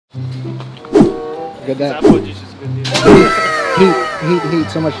Good that. Apple juice is good. Heat,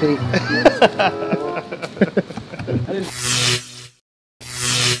 so much heat.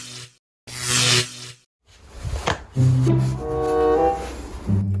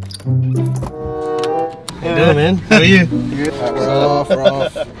 How you doing, man? How are you? Good. We're off. Good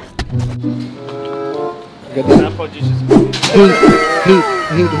that. Apple juice is good.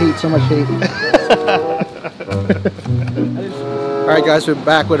 Heat, so much heat. Alright guys, we're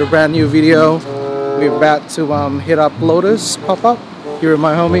back with a brand new video. We're about to hit up Lotus pop-up. Here are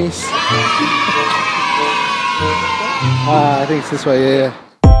my homies. I think it's this way, yeah.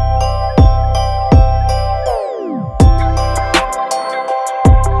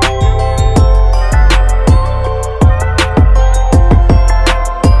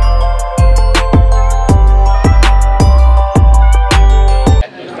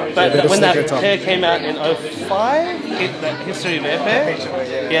 But when that pair came out in 05, that history of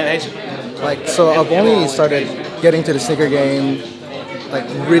airfare, yeah, like, so I've only started getting to the sneaker game like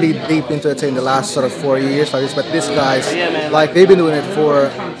really deep into it in the last sort of 4 years, 5 years. But these guys, like, they've been doing it for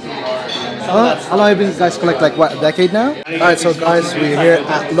how long have you guys collect, like what, a decade now? Alright, so guys, we're here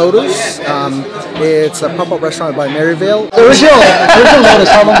at Lotus. It's a pop-up restaurant by Merivale. The original Lotus,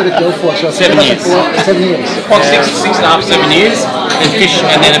 how long did it go for? So 7 years. 7 years. What, 6.5, 7 years? And fish,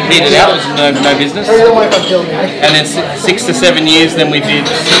 and then it petered out. It was no business. And then 6 to 7 years, then we did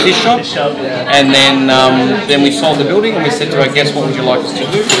fish shop, and then we sold the building, and we said to our guests, what would you like us to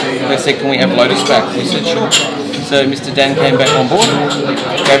do? They said, can we have Lotus back? We said, sure. So Mr. Dan came back on board,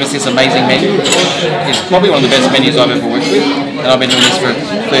 gave us this amazing menu. It's probably one of the best menus I've ever worked with, and I've been doing this for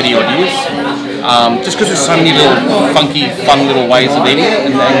 30 odd years. Just because there's so many little funky, fun little ways of eating it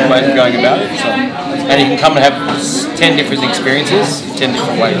and going about it. So, and you can come and have 10 different experiences, 10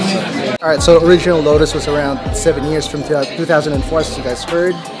 different ways. So. Alright, so original Lotus was around 7 years from 2004, as you guys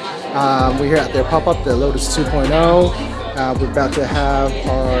heard. We're here at their pop-up, the Lotus 2.0. We're about to have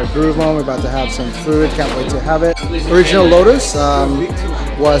our groove on, we're about to have some food, can't wait to have it. Original Lotus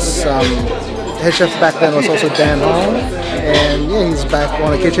was, head chef back then was also Dan Hong, and yeah, he's back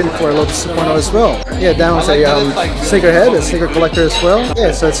on the kitchen for Lotus 2.0 as well. Yeah, Dan was a sneakerhead, a sneaker collector as well.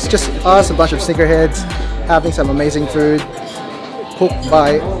 Yeah, so it's just us, a bunch of sneakerheads, having some amazing food, cooked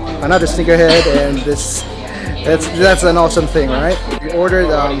by another sneakerhead, and that's an awesome thing, right? We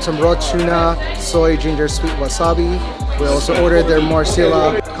ordered some raw tuna, soy, ginger, sweet wasabi. We also ordered their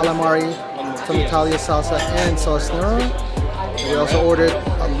morcilla, calamari, some Italian salsa, and sauce nero. We also ordered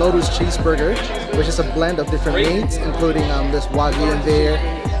a Lotus cheeseburger, which is a blend of different meats, including this wagyu in there.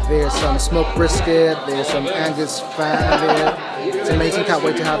 There's some smoked brisket, there's some Angus fat in there. It's amazing, can't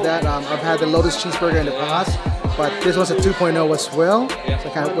wait to have that. I've had the Lotus cheeseburger in the past, but this one's a 2.0 as well, so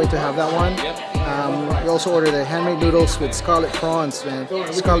I can't wait to have that one. We also ordered the handmade noodles with scarlet prawns, man.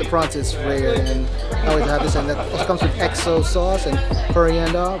 Scarlet prawns is rare, and can't wait to have this. And that also comes with XO sauce and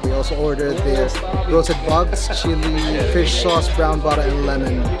coriander. We also ordered the roasted bugs, chili, fish sauce, brown butter, and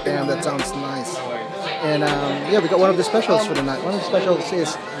lemon. Damn, that sounds nice. And yeah, we got one of the specials for the night. One of the specials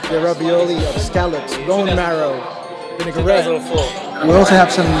is the ravioli of scallops, bone marrow, vinaigrette. We also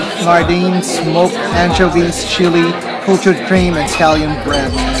have some sardines, smoked anchovies, chili, cultured cream, and scallion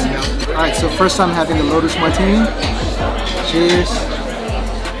bread. Alright, so first time having the Lotus Martini. Cheers.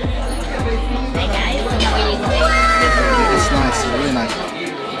 It's nice, really nice.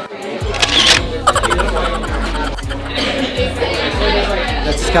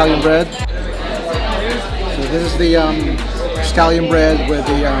 That's scallion bread. So this is the scallion bread with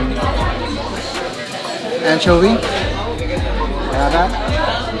the anchovy. Have that.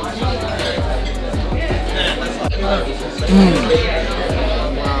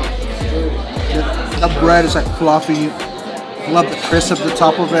 The bread is like fluffy. Love the crisp at the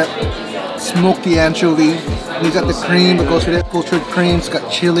top of it. Smoky anchovy. You got the cream that goes with it. Cultured cream. It's got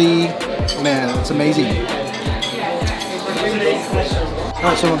chili. Man, it's amazing.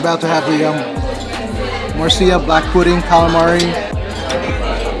 Alright, so I'm about to have the morcilla, black pudding, calamari.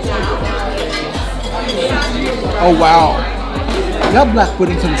 Oh wow. That black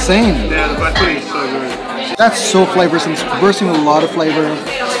pudding's insane. Yeah, the black pudding is so good. That's so flavorsome. It's bursting with a lot of flavor.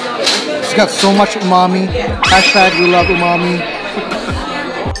 It's got so much umami. Hashtag we love umami.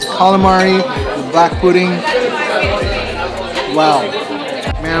 Calamari, the black pudding. Wow.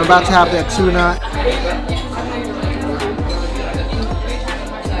 Man, I'm about to have that tuna.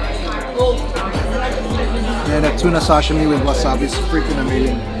 Man, that tuna sashimi with wasabi is freaking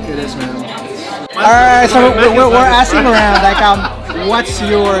amazing. It is, man. Alright, so we're asking around, like, what's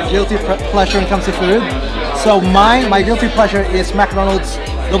your guilty pleasure when it comes to food? So my guilty pleasure is McDonald's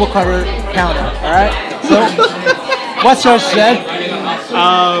double quarter pounder. Alright? So what's yours, Zed?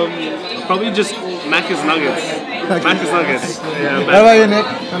 Probably just Macca's Nuggets. Macca's Nuggets. Yeah, What about you, Nick?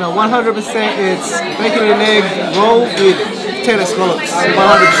 No, 100% it's bacon and egg roll with potato scallops. 100%.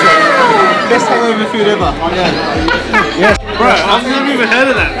 Best hangover food ever. Yes. Bro, I've never even heard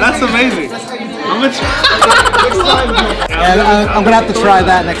of that. That's amazing. I'm gonna try. I'm gonna have to try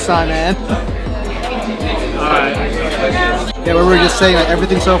that next time, man. Alright. Yeah, but we were just saying like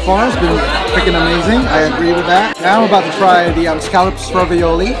everything so far has been freaking amazing. I agree with that. Now I'm about to try the scallops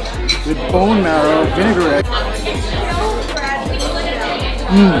ravioli with bone marrow vinaigrette.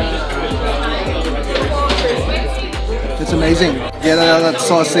 It's amazing. Get that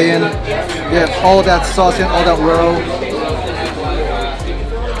sauce in. Get all that sauce in, all that roll.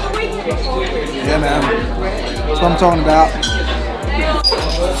 Yeah, man. That's what I'm talking about.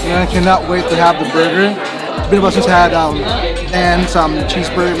 Yeah, I cannot wait to have the burger. It's been a while since I had and some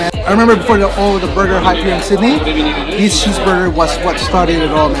cheeseburger, man. I remember before all the burger hype here in Sydney, this cheeseburger was what started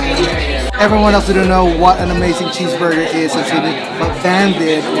it all, man. Everyone else didn't know what an amazing cheeseburger is in Sydney, but Van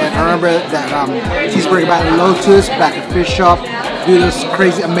did. And I remember that cheeseburger back at Lotus, back at Fish Shop, do this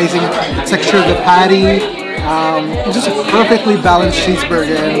crazy, amazing texture of the patty. Just a perfectly balanced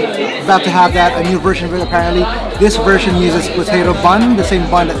cheeseburger. And about to have that, a new version of it apparently. This version uses potato bun, the same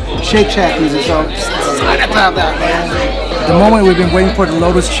bun that Shake Shack uses, so I'm excited to have that, man. The moment we've been waiting for the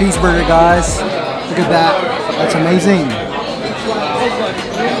Lotus cheeseburger, guys. Look at that, that's amazing.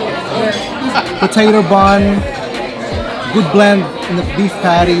 Potato bun, good blend in the beef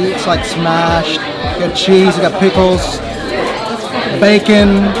patty, it's like smashed. You got cheese, you got pickles,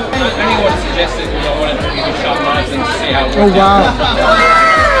 bacon. Oh wow.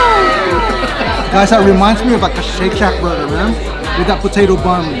 Guys, that reminds me of like a Shake Shack burger, man. With that potato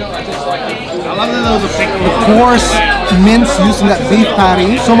bun. I love that there was a pickle. The coarse mince used in that beef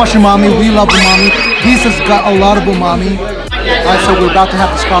patty. So much umami, we love umami. This has got a lot of umami. Alright, so we're about to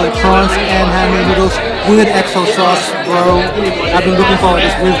have the scarlet prawns and handmade noodles with XO sauce, bro. I've been looking forward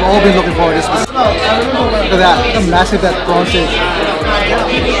to this. We've all been looking forward to this. Look at that. Look how massive that prawns is.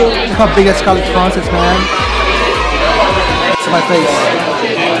 Look how big that scarlet prawns is, man. To my face.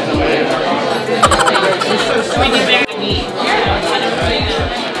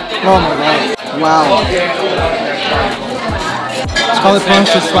 Oh my god. Wow. Scarlet prawns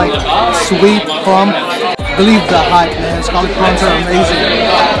is like sweet, plump. Believe the hype, man. Scarlet prawns are amazing.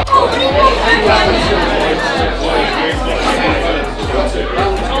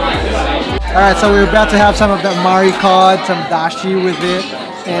 Alright, so we're about to have some of that Mari cod, some dashi with it.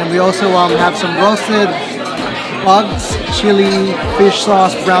 And we also have some roasted bugs, chili, fish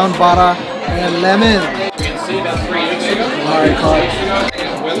sauce, brown butter, and lemon. Mari cod.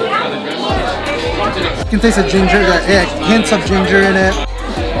 You can taste the ginger, hints of ginger in it.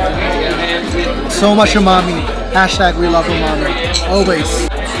 So much umami. Hashtag we love umami. Always.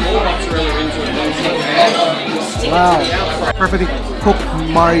 Wow. Perfectly cooked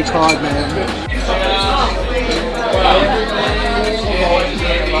Mari cod, man.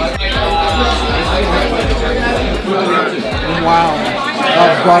 Wow.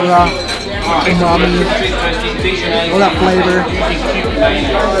 Butter, umami, all that flavor.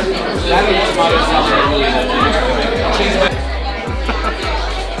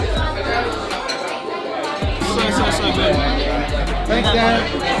 So good. Thanks, Dan.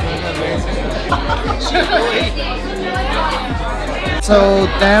 So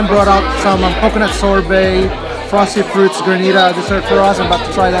Dan brought out some coconut sorbet, frosted fruits, granita dessert for us. I'm about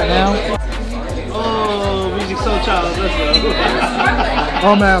to try that now. Oh, music so child.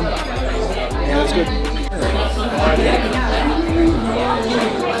 Oh man. Yeah, that's good.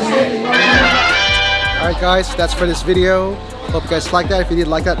 Alright guys, that's for this video. Hope you guys liked that. If you did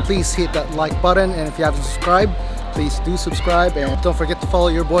like that, please hit that like button. And if you haven't subscribed, please do subscribe. And don't forget to follow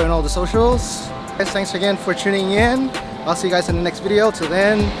your boy on all the socials. Guys, thanks again for tuning in. I'll see you guys in the next video. Till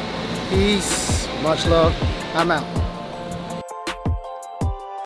then, peace, much love. I'm out.